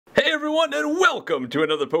everyone, and welcome to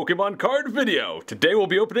another Pokemon card video. Today we'll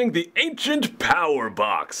be opening the Ancient Power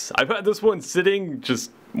Box. I've had this one sitting, just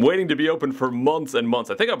waiting to be opened for months and months.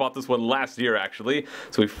 I think I bought this one last year, actually,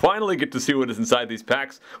 so we finally get to see what is inside these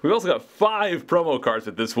packs. We've also got 5 promo cards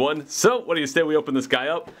with this one, so what do you say we open this guy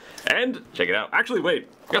up and check it out? Actually, wait,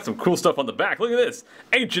 got some cool stuff on the back. Look at this.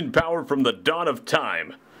 Ancient Power from the Dawn of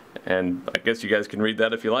Time. And I guess you guys can read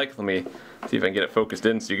that if you like. Let me see if I can get it focused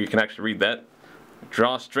in so you can actually read that.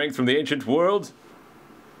 Draw strength from the ancient world.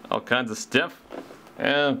 All kinds of stuff.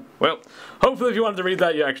 Well, hopefully if you wanted to read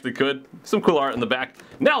that, you actually could. Some cool art in the back.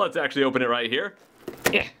 Now let's actually open it right here.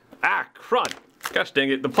 CRUD. Gosh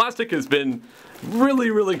dang it. The plastic has been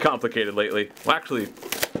really complicated lately. Well, actually,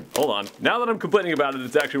 hold on. Now that I'm complaining about it,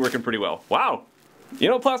 it's actually working pretty well. Wow. You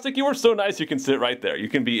know, plastic, you were so nice you can sit right there. You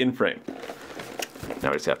can be in frame.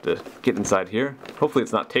 Now we just have to get inside here. Hopefully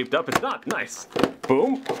it's not taped up. It's not. Nice.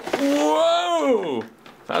 Boom. Whoa!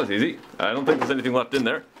 That was easy. I don't think there's anything left in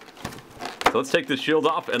there. So let's take this shield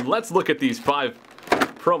off and let's look at these 5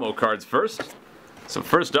 promo cards first. So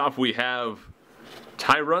first off we have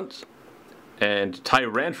Tyrunt and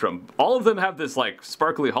Tyrantrum. All of them have this like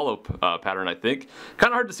sparkly hollow pattern, I think.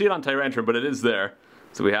 Kind of hard to see it on Tyrantrum, but it is there.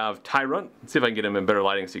 So we have Tyrunt. Let's see if I can get him in better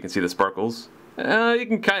lighting so you can see the sparkles. You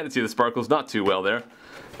can kind of see the sparkles, not too well there.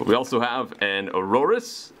 But we also have an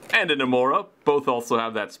Aurorus and an Amora. Both also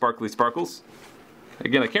have that sparkly sparkles.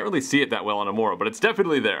 Again, I can't really see it that well on Amora, but it's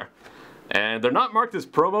definitely there. And they're not marked as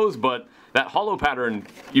promos, but that hollow pattern,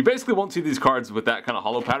 you basically won't see these cards with that kind of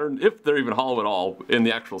hollow pattern, if they're even hollow at all, in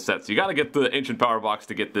the actual set. So you gotta get the Ancient Power Box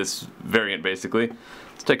to get this variant, basically.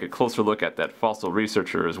 Let's take a closer look at that Fossil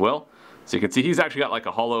Researcher as well. So you can see he's actually got like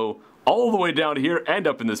a hollow all the way down here and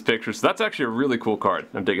up in this picture, so that's actually a really cool card.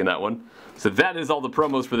 I'm digging that one. So that is all the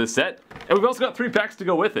promos for this set, and we've also got 3 packs to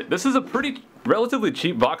go with it. This is a relatively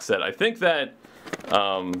cheap box set. I think that,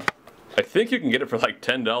 I think you can get it for like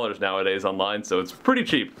 $10 nowadays online, so it's pretty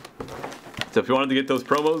cheap. So if you wanted to get those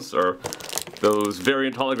promos, or those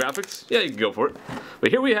variant holographics, yeah, you can go for it. But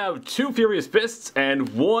here we have 2 Furious Fists and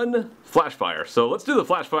 1 Flashfire. So let's do the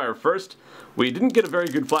Flashfire first. We didn't get a very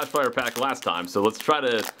good Flashfire pack last time, so let's try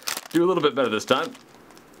to do a little bit better this time.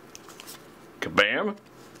 Kabam!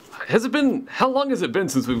 How long has it been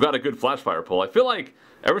since we've got a good Flashfire pull? I feel like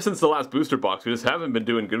ever since the last booster box, we just haven't been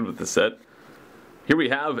doing good with this set. Here we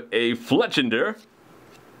have a Fletchinder,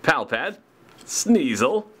 Palpad,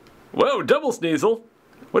 Sneasel. Whoa, double Sneasel!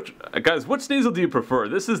 Guys, what Sneasel do you prefer?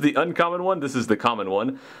 This is the uncommon one, this is the common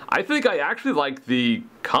one. I think I actually like the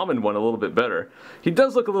common one a little bit better. He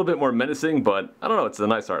does look a little bit more menacing, but I don't know, it's a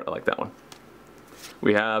nice art. I like that one.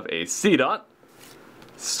 We have a Seedot,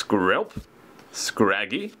 Skrelp,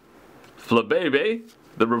 Scraggy, Flabebe.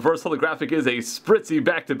 The reverse holographic is a Spritzy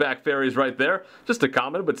back-to-back fairies right there. Just a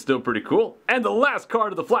common, but still pretty cool. And the last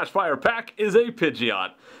card of the Flashfire pack is a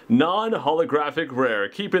Pidgeot. Non-holographic rare.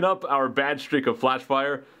 Keeping up our bad streak of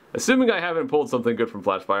Flashfire. Assuming I haven't pulled something good from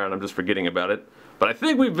Flashfire and I'm just forgetting about it. But I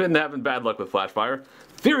think we've been having bad luck with Flashfire.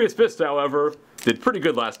 Furious Fist, however, did pretty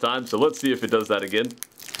good last time, so let's see if it does that again.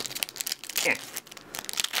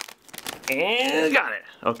 And got it.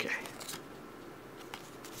 Okay.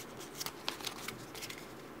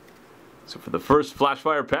 So for the first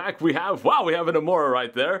Flashfire pack, we have an Amora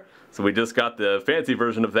right there. So we just got the fancy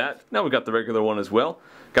version of that. Now we got the regular one as well.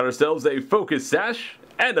 Got ourselves a Focus Sash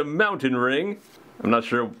and a Mountain Ring. I'm not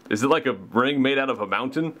sure, is it like a ring made out of a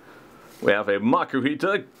mountain? We have a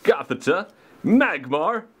Makuhita, Gothita,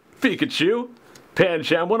 Magmar, Pikachu,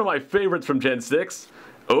 Pancham, one of my favorites from Gen 6.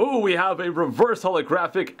 Oh, we have a reverse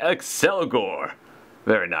holographic Excelgor.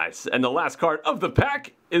 Very nice. And the last card of the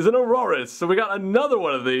pack is an Aurorus. So we got another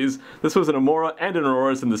one of these. This was an Amora and an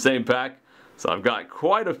Aurorus in the same pack. So I've got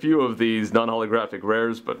quite a few of these non-holographic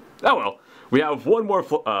rares, but oh well. We have 1 more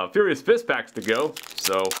Furious Fist packs to go.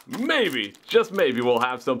 So maybe, just maybe, we'll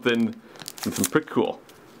have something pretty cool.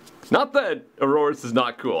 Not that Aurorus is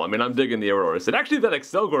not cool. I mean, I'm digging the Aurorus. And actually that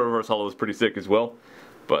Excelgor reverse holo is pretty sick as well.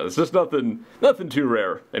 But it's just nothing too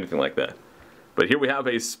rare, anything like that. But here we have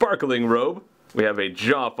a Sparkling Robe. We have a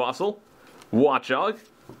Jaw Fossil, Watchog,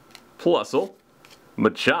 Plusle,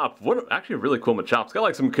 Machop. Actually a really cool Machop. It's got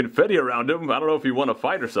like some confetti around him. I don't know if he won a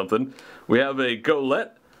fight or something. We have a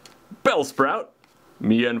Golett, Bellsprout,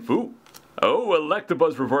 Mienfoo. Oh,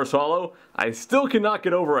 Electabuzz Reverse Holo. I still cannot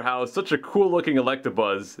get over how such a cool looking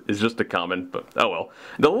Electabuzz is just a common, but oh well.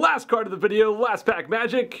 The last card of the video, last pack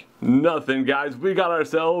magic. Nothing, guys. We got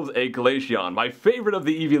ourselves a Glaceon. My favorite of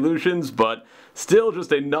the evolutions, but still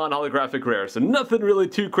just a non-holographic rare. So nothing really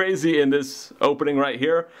too crazy in this opening right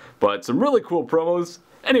here, but some really cool promos.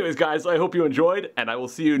 Anyways, guys, I hope you enjoyed, and I will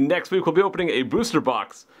see you next week. We'll be opening a booster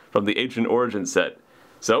box from the Ancient Origins set.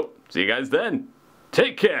 So, see you guys then.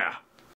 Take care!